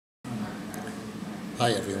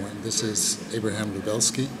Hi everyone, this is Abraham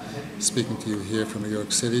Lubelski speaking to you here from New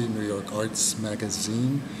York City, New York Arts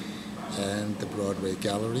Magazine and the Broadway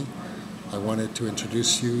Gallery. I wanted to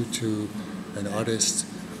introduce you to an artist,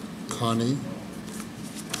 Connie.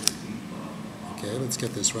 Okay, let's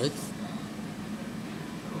get this right.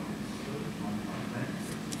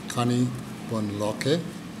 Connie Bonlokke.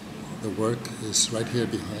 The work is right here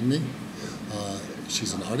behind me.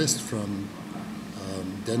 She's an artist from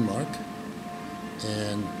Denmark,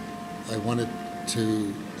 and I wanted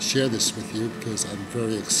to share this with you because I'm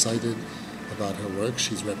very excited about her work.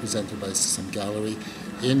 She's represented by some gallery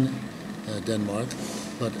in Denmark,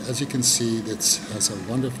 but as you can see, it has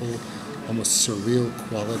a wonderful, almost surreal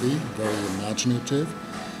quality, very imaginative,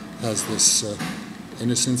 has this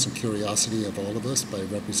innocence and curiosity of all of us by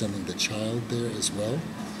representing the child there as well.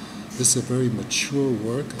 This is a very mature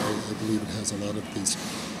work. I believe it has a lot of these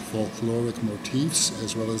folkloric motifs,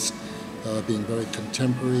 as well as being very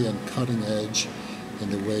contemporary and cutting edge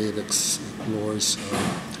in the way it explores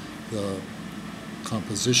the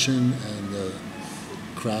composition and the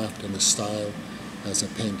craft and the style as a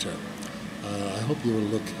painter. I hope you will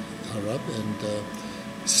look her up and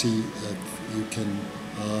see if you can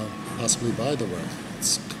possibly buy the work.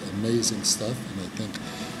 It's amazing stuff, and I think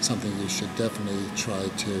something you should definitely try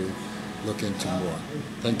to look into more.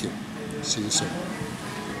 Thank you. See you soon.